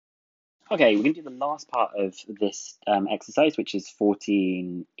Okay, we're going to do the last part of this exercise, which is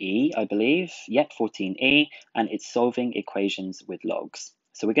 14E, I believe. Yep, 14E, and it's solving equations with logs.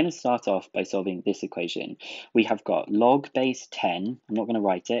 So we're going to start off by solving this equation. We have got log base 10, I'm not going to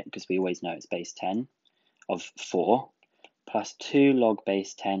write it because we always know it's base 10, of 4, plus 2 log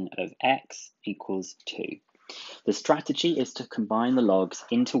base 10 of x equals 2. The strategy is to combine the logs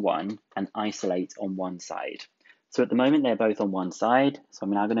into one and isolate on one side. So at the moment they're both on one side, so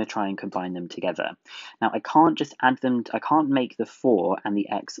I'm now going to try and combine them together. Now I can't just add them, I can't make the 4 and the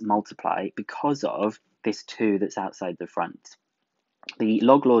x multiply because of this 2 that's outside the front. The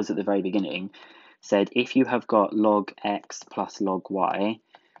log laws at the very beginning said if you have got log x plus log y,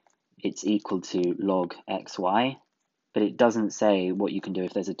 it's equal to log xy. But it doesn't say what you can do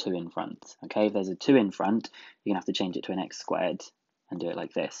if there's a 2 in front. Okay, if there's a 2 in front, you're going to have to change it to an x squared and do it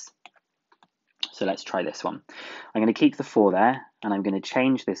like this. So let's try this one. I'm going to keep the 4 there, and I'm going to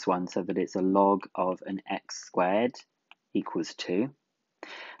change this one so that it's a log of an x squared equals 2.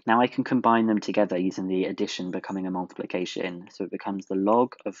 Now I can combine them together using the addition becoming a multiplication. So it becomes the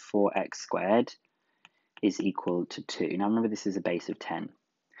log of 4x squared is equal to 2. Now remember, this is a base of 10.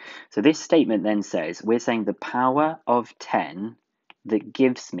 So this statement then says, we're saying the power of 10 that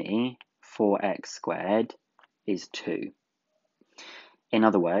gives me 4x squared is 2. In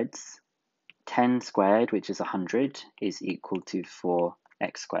other words, 10 squared, which is 100, is equal to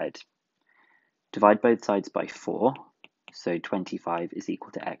 4x squared. Divide both sides by 4, so 25 is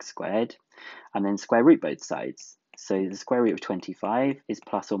equal to x squared, and then square root both sides. So the square root of 25 is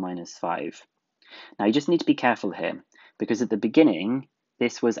plus or minus 5. Now you just need to be careful here, because at the beginning,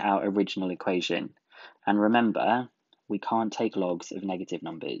 this was our original equation. And remember, we can't take logs of negative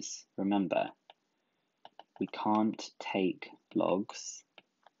numbers. Remember, we can't take logs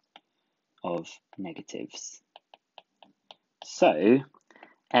of negatives. So,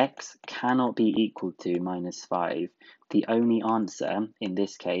 x cannot be equal to minus 5. The only answer in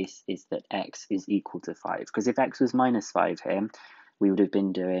this case is that x is equal to 5. Because if x was minus 5 here, we would have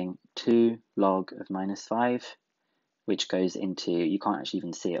been doing 2 log of minus 5, which goes into, you can't actually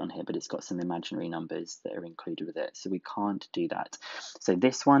even see it on here, but it's got some imaginary numbers that are included with it. So we can't do that. So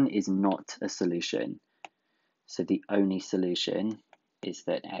this one is not a solution. So the only solution is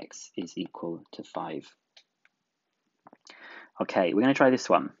that x is equal to 5. Okay, we're going to try this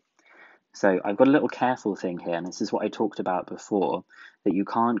one. So I've got a little careful thing here, and this is what I talked about before, that you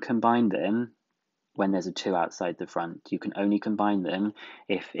can't combine them when there's a 2 outside the front. You can only combine them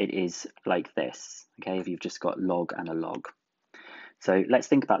if it is like this, okay, if you've just got log and a log. So let's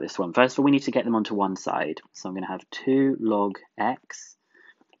think about this one. First of all, we need to get them onto one side. So I'm going to have 2 log x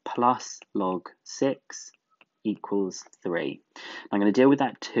plus log 6 equals 3. I'm going to deal with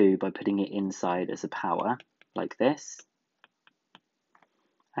that 2 by putting it inside as a power, like this.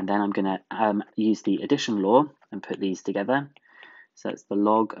 And then I'm going to use the addition law and put these together. So it's the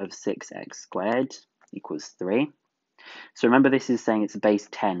log of 6x squared equals 3. So remember, this is saying it's a base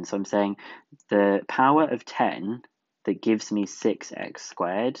 10. So I'm saying the power of 10 that gives me 6x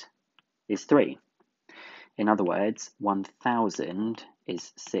squared is 3. In other words, 1000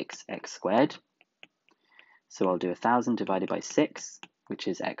 is 6x squared. So I'll do 1000 divided by 6, which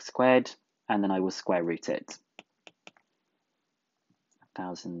is x squared, and then I will square root it.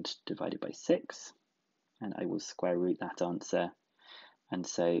 1000 divided by 6, and I will square root that answer. And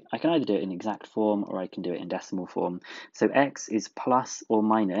so I can either do it in exact form or I can do it in decimal form. So x is plus or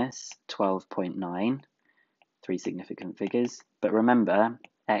minus 12.9, 3 significant figures. But remember,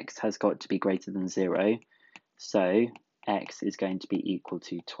 x has got to be greater than 0. So x is going to be equal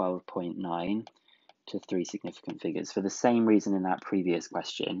to 12.9 to 3 significant figures. For the same reason in that previous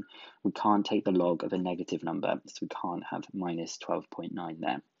question, we can't take the log of a negative number, so we can't have minus 12.9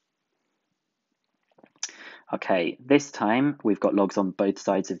 there. Okay, this time we've got logs on both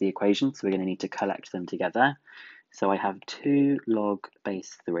sides of the equation, so we're going to need to collect them together. So I have 2 log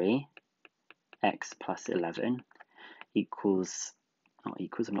base 3 x plus 11 equals, not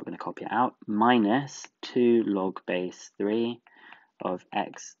equals, I'm not going to copy it out, minus 2 log base 3 of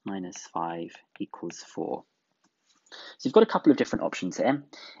x minus 5 equals 4. So you've got a couple of different options here.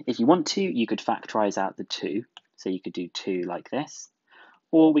 If you want to, you could factorize out the 2, so you could do 2 like this.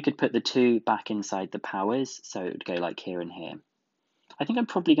 Or we could put the 2 back inside the powers, so it would go like here and here. I think I'm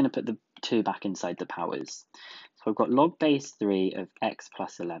probably going to put the 2 back inside the powers. So I've got log base 3 of x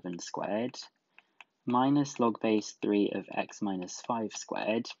plus 11 squared minus log base 3 of x minus 5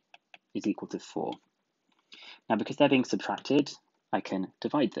 squared is equal to 4. Now because they're being subtracted, I can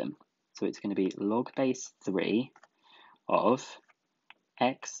divide them. So it's going to be log base 3 of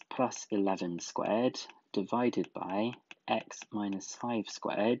x plus 11 squared divided by x minus 5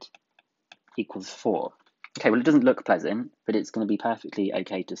 squared equals 4. Okay, well, it doesn't look pleasant, but it's going to be perfectly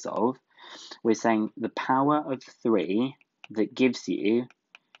okay to solve. We're saying the power of 3 that gives you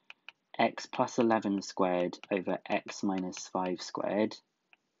x plus 11 squared over x minus 5 squared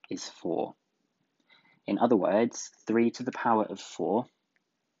is 4. In other words, 3 to the power of 4,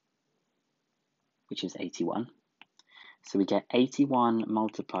 which is 81. So we get 81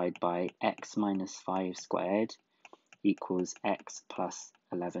 multiplied by x minus 5 squared equals x plus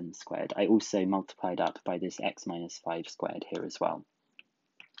 11 squared. I also multiplied up by this x minus 5 squared here as well.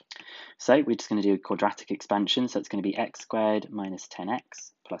 So we're just going to do a quadratic expansion. So it's going to be x squared minus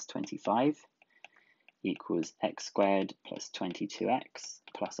 10x plus 25 equals x squared plus 22x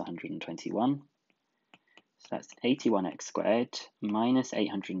plus 121. So that's 81x squared minus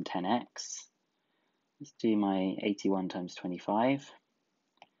 810x. Let's do my 81 times 25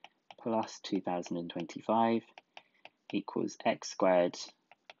 plus 2025 equals x squared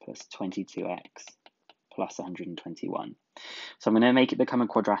plus 22x plus 121. So I'm going to make it become a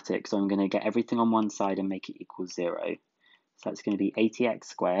quadratic. So I'm going to get everything on one side and make it equal 0. So that's going to be 80x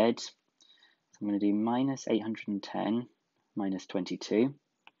squared. So I'm going to do minus 810 minus 22.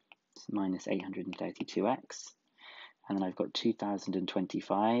 So minus 832x. And then I've got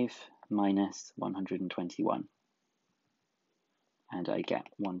 2025 minus 121. And I get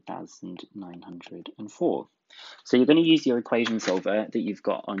 1904. So you're going to use your equation solver that you've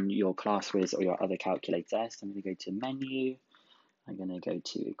got on your ClassWiz or your other calculator. So I'm going to go to Menu. I'm going to go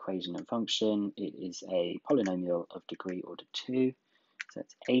to Equation and Function. It is a polynomial of degree order 2. So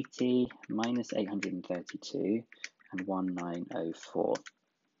it's 80 minus 832 and 1904.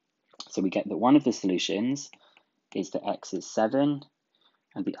 So we get that one of the solutions is that x is 7,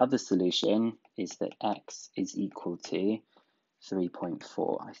 and the other solution is that x is equal to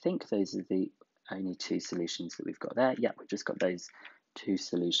 3.4. I think those are the only two solutions that we've got there. Yeah, we've just got those two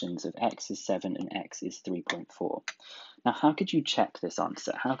solutions of x is 7 and x is 3.4. Now, how could you check this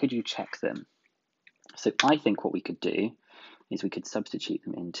answer? How could you check them? So I think what we could do is we could substitute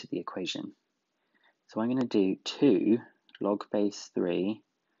them into the equation. So I'm going to do 2 log base 3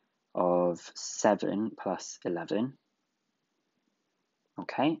 of 7 plus 11.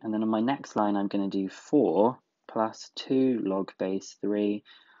 Okay, and then on my next line, I'm going to do 4 plus 2 log base 3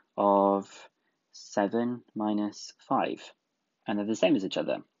 of 7 minus 5. And they're the same as each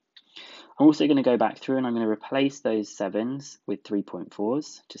other. I'm also going to go back through and I'm going to replace those 7s with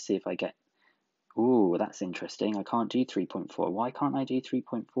 3.4s to see if I get, ooh, that's interesting. I can't do 3.4. Why can't I do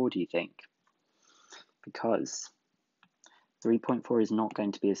 3.4, do you think? Because 3.4 is not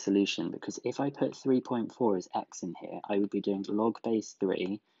going to be a solution, because if I put 3.4 as x in here, I would be doing log base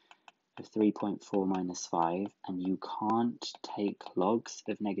 3 of 3.4 minus 5, and you can't take logs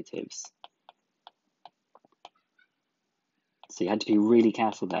of negatives. So you had to be really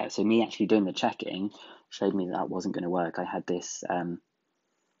careful there. So me actually doing the checking showed me that wasn't going to work. I had this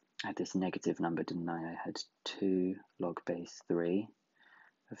negative number, didn't I? I had 2 log base 3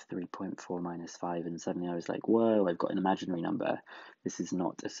 of 3.4 minus 5, and suddenly I was like, whoa, I've got an imaginary number. This is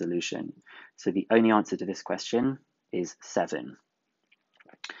not a solution. So the only answer to this question is 7.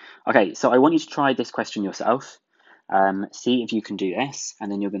 Okay, so I want you to try this question yourself. See if you can do this,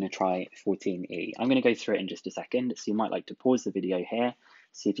 and then you're going to try 14E. I'm going to go through it in just a second, so you might like to pause the video here,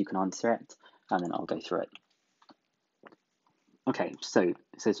 see if you can answer it, and then I'll go through it. Okay, so it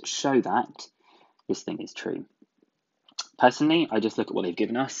says show that this thing is true. Personally, I just look at what they've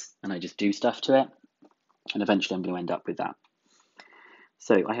given us and I just do stuff to it, and eventually I'm going to end up with that.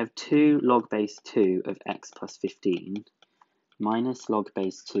 So I have 2 log base 2 of x plus 15 minus log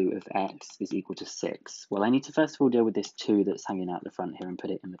base 2 of x is equal to 6. Well, I need to first of all deal with this 2 that's hanging out the front here and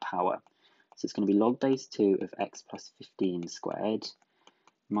put it in the power. So it's going to be log base 2 of x plus 15 squared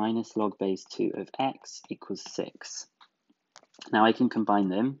minus log base 2 of x equals 6. Now I can combine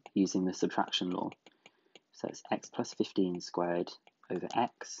them using the subtraction law. So it's x plus 15 squared over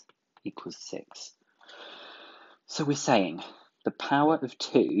x equals 6. So we're saying the power of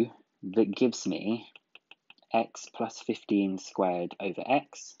 2 that gives me x plus 15 squared over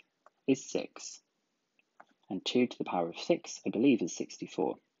x is 6. And 2 to the power of 6, I believe, is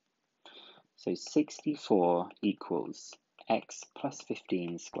 64. So 64 equals x plus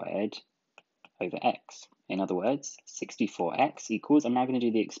 15 squared over x. In other words, 64x equals, I'm now going to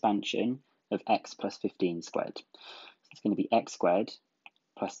do the expansion of x plus 15 squared. So it's going to be x squared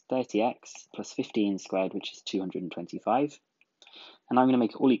plus 30x plus 15 squared, which is 225. And I'm going to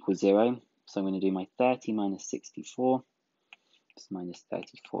make it all equal 0. So I'm going to do my 30 minus 64, so minus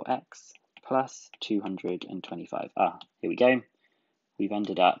 34x plus 225. Here we go. We've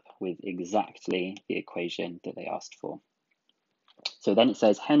ended up with exactly the equation that they asked for. So then it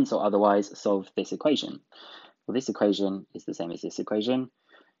says, hence or otherwise solve this equation. Well, this equation is the same as this equation.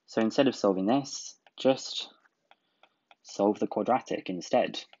 So instead of solving this, just solve the quadratic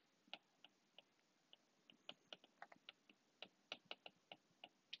instead.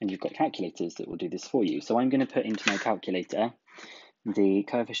 And you've got calculators that will do this for you. So I'm going to put into my calculator the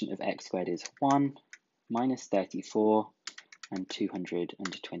coefficient of x squared is 1, minus 34, and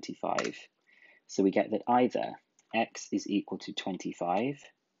 225. So we get that either x is equal to 25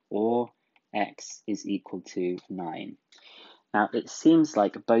 or x is equal to 9. Now it seems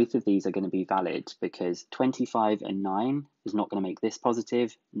like both of these are going to be valid because 25 and 9 is not going to make this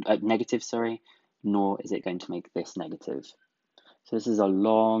negative, nor is it going to make this negative. So this is a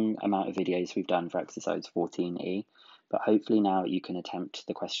long amount of videos we've done for exercise 14E, but hopefully now you can attempt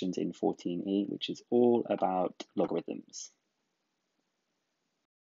the questions in 14E, which is all about logarithms.